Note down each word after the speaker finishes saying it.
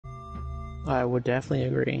I would definitely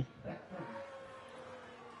agree.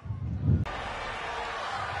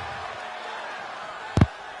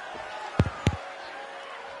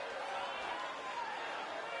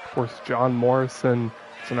 Of course, John Morrison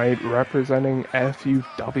tonight representing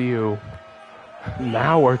FUW.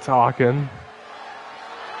 Now we're talking.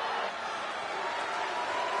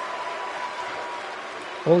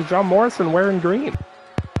 Well, John Morrison wearing green.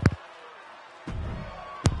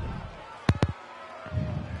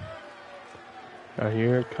 Now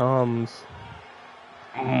here comes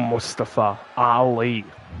Mustafa Ali.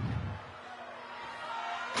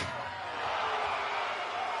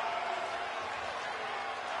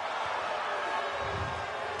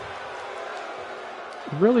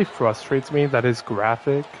 It really frustrates me that his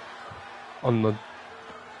graphic on the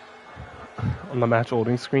match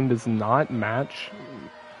loading screen does not match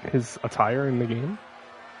his attire in the game.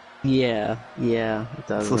 Yeah, it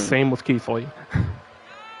doesn't. It's the same with Keith Lee.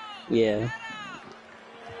 Yeah.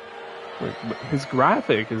 His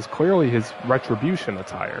graphic is clearly his Retribution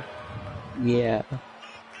attire. Yeah.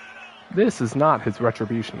 This is not his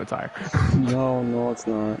Retribution attire. No, it's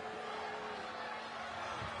not.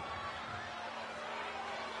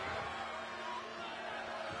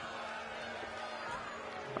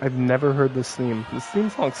 I've never heard this theme. This theme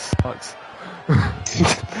song sucks.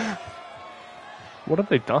 What have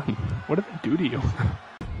they done? What did they do to you?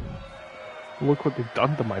 Look what they've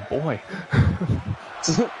done to my boy.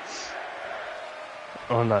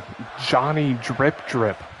 On the Johnny Drip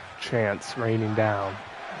Drip chants raining down.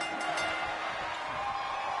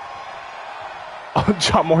 Oh,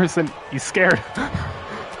 John Morrison, he's scared.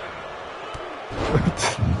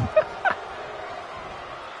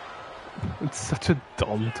 It's such a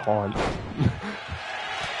dumb taunt.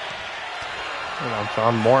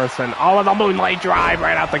 John Morrison. Oh, the Moonlight Drive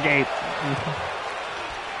right out the gate.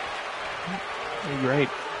 Great.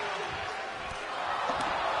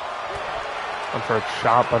 One for a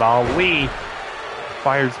shot, but Ali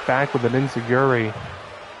fires back with an enziguri.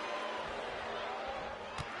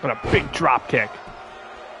 And a big drop kick.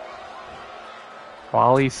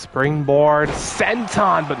 Ali springboard,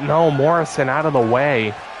 senton, but no, Morrison out of the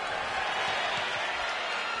way.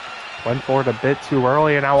 Went for it a bit too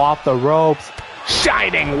early and now off the ropes.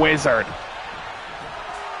 Shining Wizard.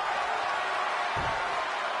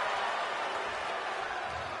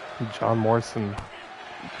 John Morrison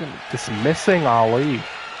dismissing Ali.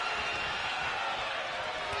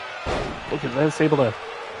 Look at this, able to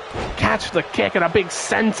catch the kick and a big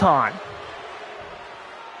senton.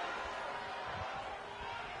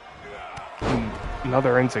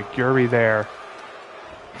 Another enziguri there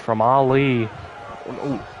from Ali.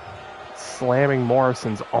 Ooh. Slamming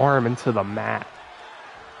Morrison's arm into the mat.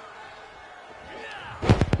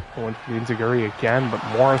 Went for the enziguri again, but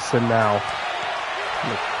Morrison now.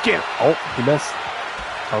 Oh, he missed.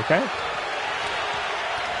 Okay.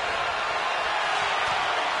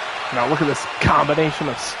 Now look at this combination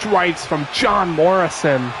of strikes from John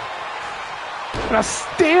Morrison. And a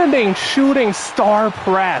standing shooting star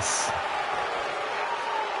press.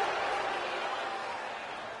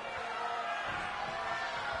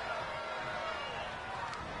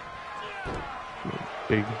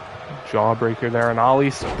 Big jawbreaker there, and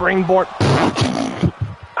Ali springboard.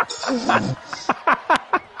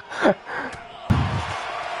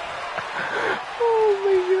 Oh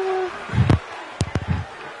my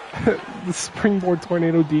god. The springboard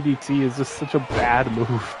tornado DDT is just such a bad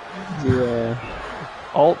move. Yeah.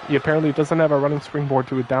 Oh, he apparently doesn't have a running springboard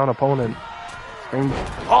to a down opponent.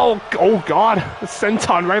 Oh god! A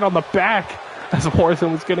senton right on the back as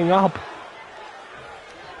Morrison was getting up.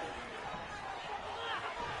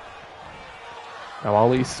 Now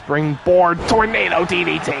Ali springboard tornado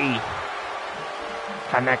DDT.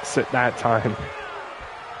 Connects it that time.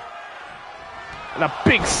 And a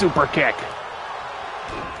big super kick.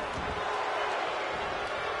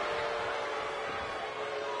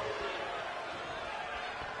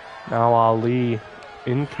 Now Ali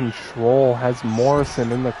in control, has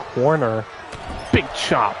Morrison in the corner. Big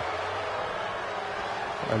chop.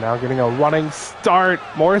 And now getting a running start.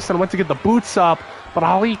 Morrison went to get the boots up, but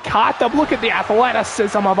Ali caught them. Look at the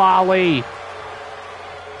athleticism of Ali.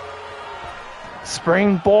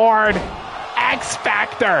 Springboard. X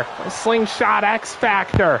Factor. A slingshot X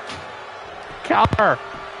Factor. Counter.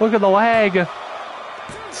 Look at the leg.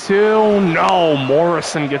 2. No.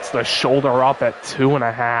 Morrison gets the shoulder up at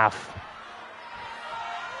 2.5.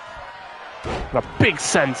 And a big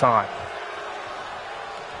senton.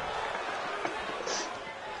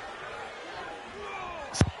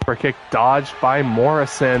 Super kick dodged by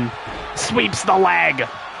Morrison. Sweeps the leg.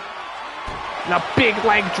 And a big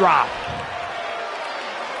leg drop.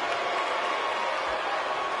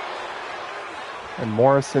 And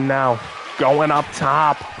Morrison now going up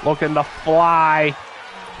top, looking to fly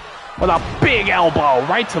with a big elbow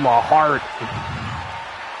right to the heart.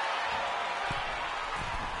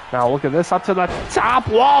 Now look at this, up to the top.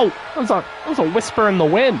 Whoa! That was a whisper in the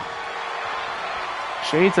wind.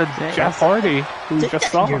 Shades of Jeff Hardy, who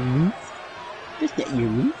just saw him. Just get your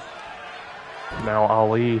move. Now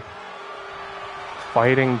Ali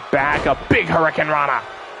fighting back, a big Hurricane Rana.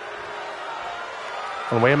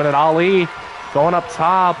 And wait a minute, Ali going up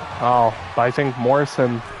top. Oh, but I think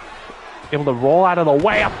Morrison able to roll out of the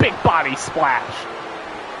way, a big body splash.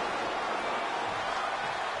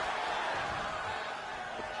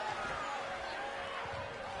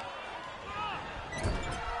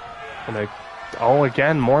 And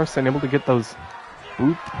again, Morrison able to get the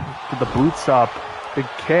boots up. Big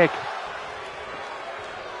kick.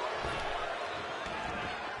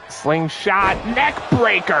 Slingshot, neck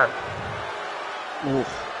breaker.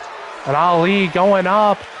 Oof. And Ali going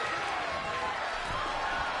up.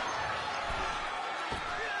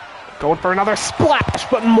 Going for another splash,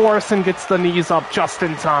 but Morrison gets the knees up just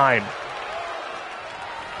in time.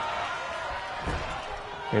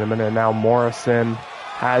 Wait a minute, now Morrison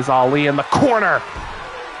has Ali in the corner.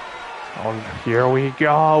 Oh, here we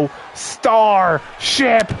go.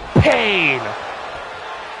 Starship Pain.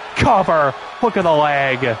 Cover. Look at the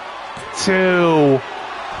leg. 2.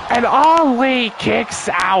 And Ali kicks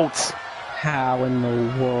out. How in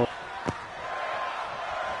the world?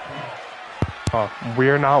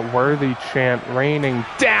 We're not worthy chant raining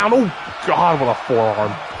down. Oh, God, what a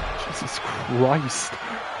forearm. Jesus Christ.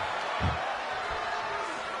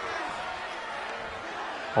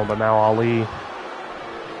 Oh, but now Ali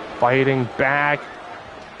fighting back.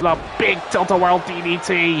 The big tilt-a-whirl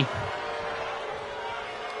DDT.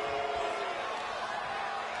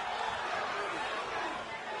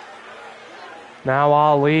 Now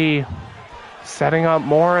Ali setting up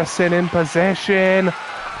Morrison in position.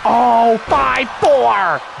 Oh,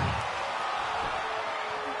 5-4.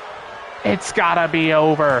 It's gotta be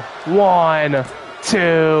over. 1,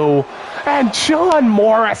 2, and John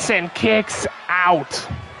Morrison kicks out.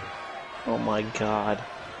 Oh my God.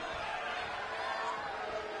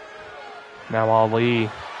 Now Ali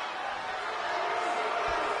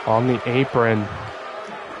on the apron.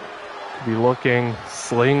 Could be looking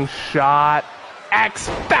slingshot. X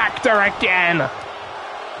Factor again.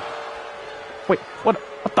 Wait, what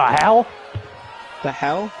the hell? The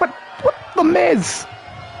hell? What the Miz?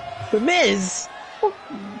 The Miz?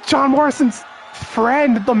 John Morrison's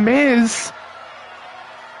friend, The Miz.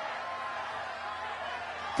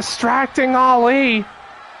 Distracting Ali.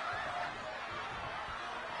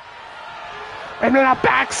 And then a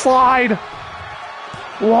backslide.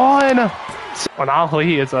 1. And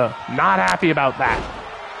Ali is not happy about that.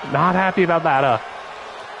 Not happy about that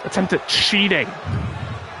attempt at cheating.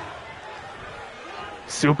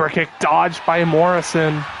 Super kick dodged by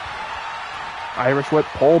Morrison. Irish whip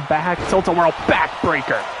pulled back. Tilt-a-whirl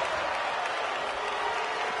backbreaker.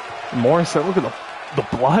 Morrison, look at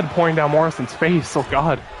the blood pouring down Morrison's face. Oh,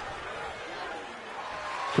 God.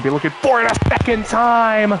 Could be looking for it a second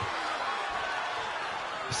time.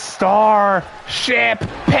 Starship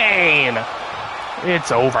Pain.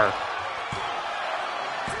 It's over.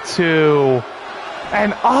 2.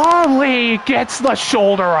 And Ali gets the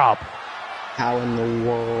shoulder up. How in the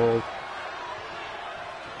world?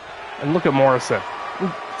 And look at Morrison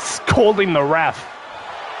scolding the ref.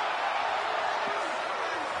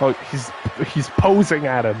 Oh, he's posing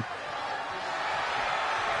at him.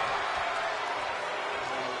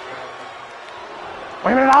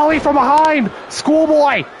 Wait a minute, Ali from behind!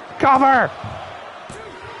 Schoolboy! Cover!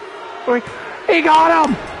 Wait, he got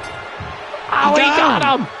him! Ali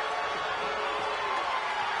got him!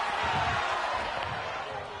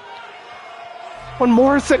 When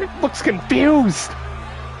Morrison looks confused.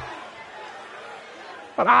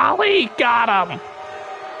 But Ali got him!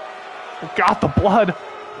 Got the blood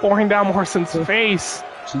pouring down Morrison's face.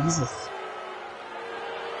 Jesus.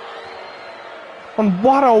 And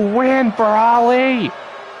what a win for Ali!